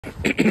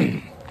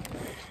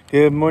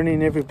Good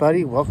morning,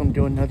 everybody. Welcome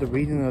to another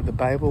reading of the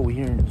Bible.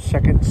 We are in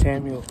 2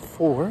 Samuel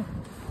 4.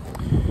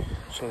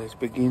 So let's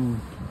begin.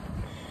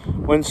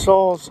 When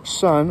Saul's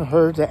son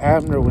heard that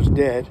Abner was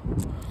dead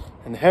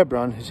in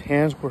Hebron, his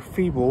hands were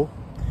feeble,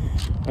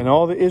 and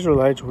all the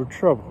Israelites were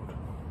troubled.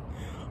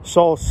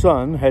 Saul's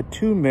son had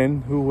two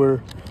men who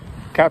were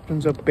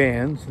captains of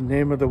bands. The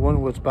name of the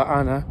one was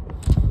Baana,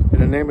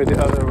 and the name of the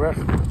other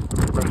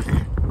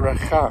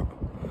Rechab.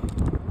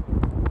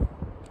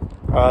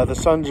 The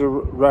sons of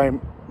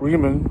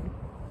Rimmon,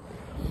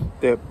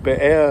 the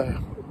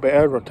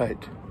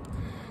Beerotite.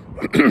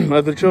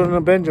 Of the children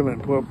of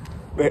Benjamin, where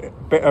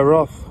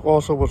Beeroth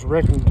also was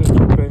reckoned to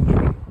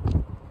Benjamin.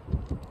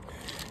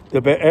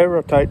 The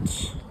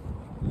Beerotites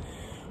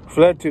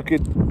fled to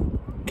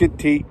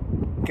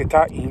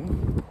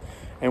Gittaim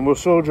and were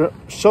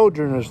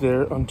sojourners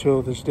there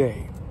until this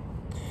day.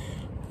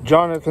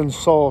 Jonathan,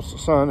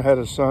 Saul's son, had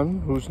a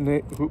son who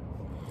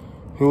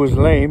was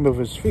lame of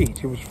his feet.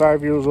 He was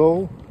 5 years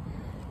old.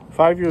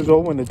 5 years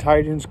old when the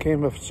tidings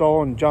came of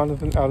Saul and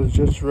Jonathan out of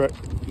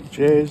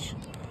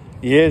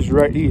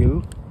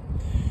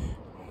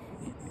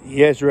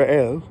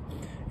Yezreel,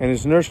 and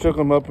his nurse took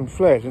him up and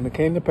fled. And it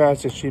came to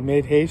pass that she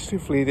made haste to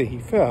flee, that he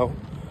fell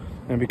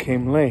and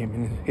became lame.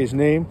 And his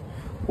name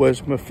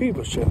was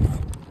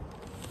Mephibosheth.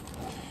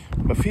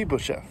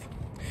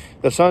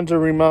 The sons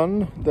of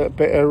Rimmon, the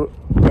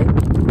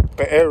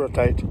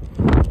Beerotite,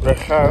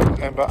 Rechab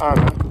and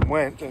Baana,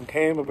 went and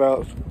came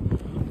about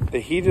the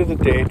heat of the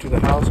day to the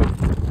house of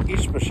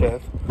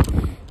Mephibosheth,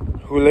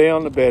 who lay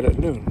on the bed at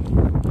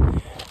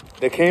noon.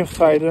 They came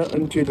thither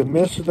into the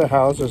midst of the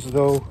house as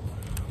though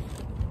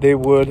they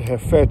would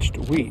have fetched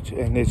wheat,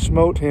 and they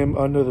smote him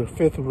under the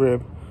fifth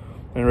rib,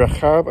 and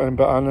Rechab and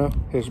Baana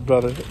his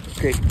brother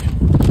escaped.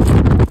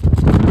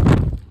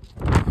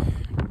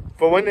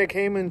 For when they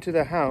came into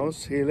the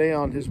house, he lay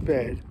on his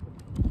bed,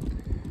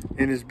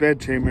 in his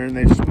bedchamber, and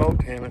they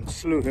smote him and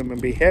slew him and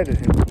beheaded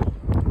him,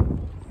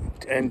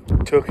 and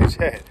took his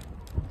head,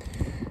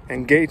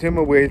 and gave him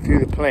away through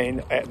the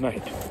plain at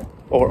night,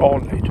 or all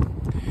night.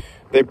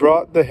 They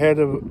brought the head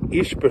of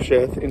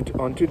Mephibosheth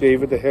unto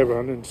David the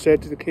Hebron, and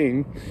said to the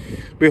king,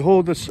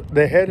 Behold,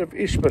 the head of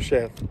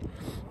Mephibosheth,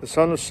 the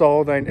son of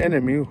Saul, thine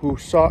enemy, who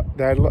sought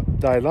thy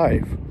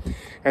life.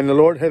 And the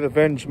Lord hath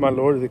avenged my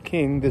lord the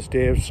king this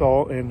day of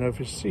Saul and of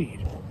his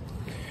seed.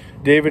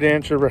 David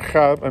answered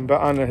Rechab and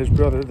Baana his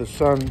brother, the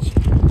sons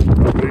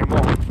of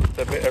Rimmon,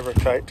 the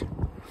Beerotite,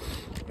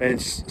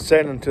 and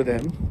saying unto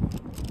them,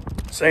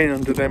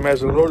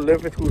 As the Lord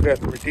liveth, who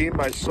hath redeemed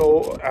my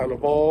soul out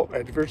of all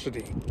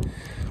adversity.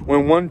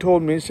 When one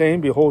told me,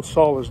 saying, Behold,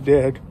 Saul is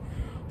dead,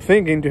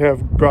 thinking to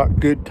have brought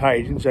good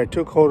tidings, I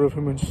took hold of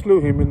him and slew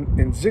him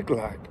in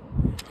Ziklag,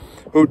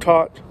 who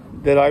taught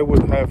that I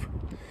would have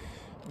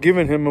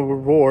given him a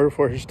reward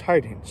for his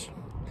tidings.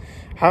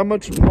 How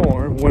much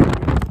more when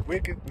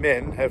wicked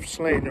men have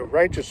slain a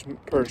righteous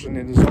person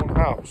in his own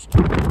house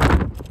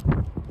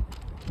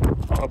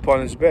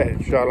upon his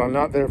bed? Shall I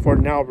not therefore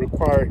now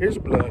require his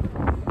blood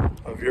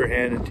of your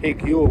hand and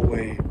take you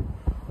away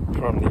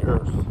from the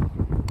earth?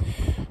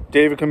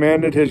 David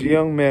commanded his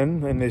young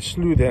men, and they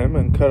slew them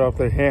and cut off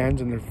their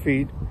hands and their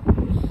feet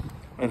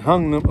and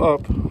hung them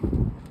up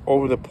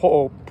over the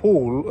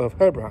pool of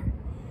Hebron.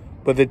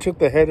 But they took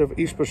the head of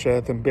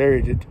Mephibosheth and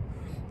buried it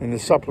in the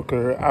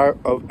sepulchre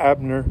of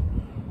Abner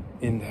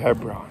in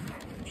Hebron.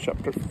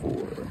 Chapter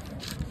 4.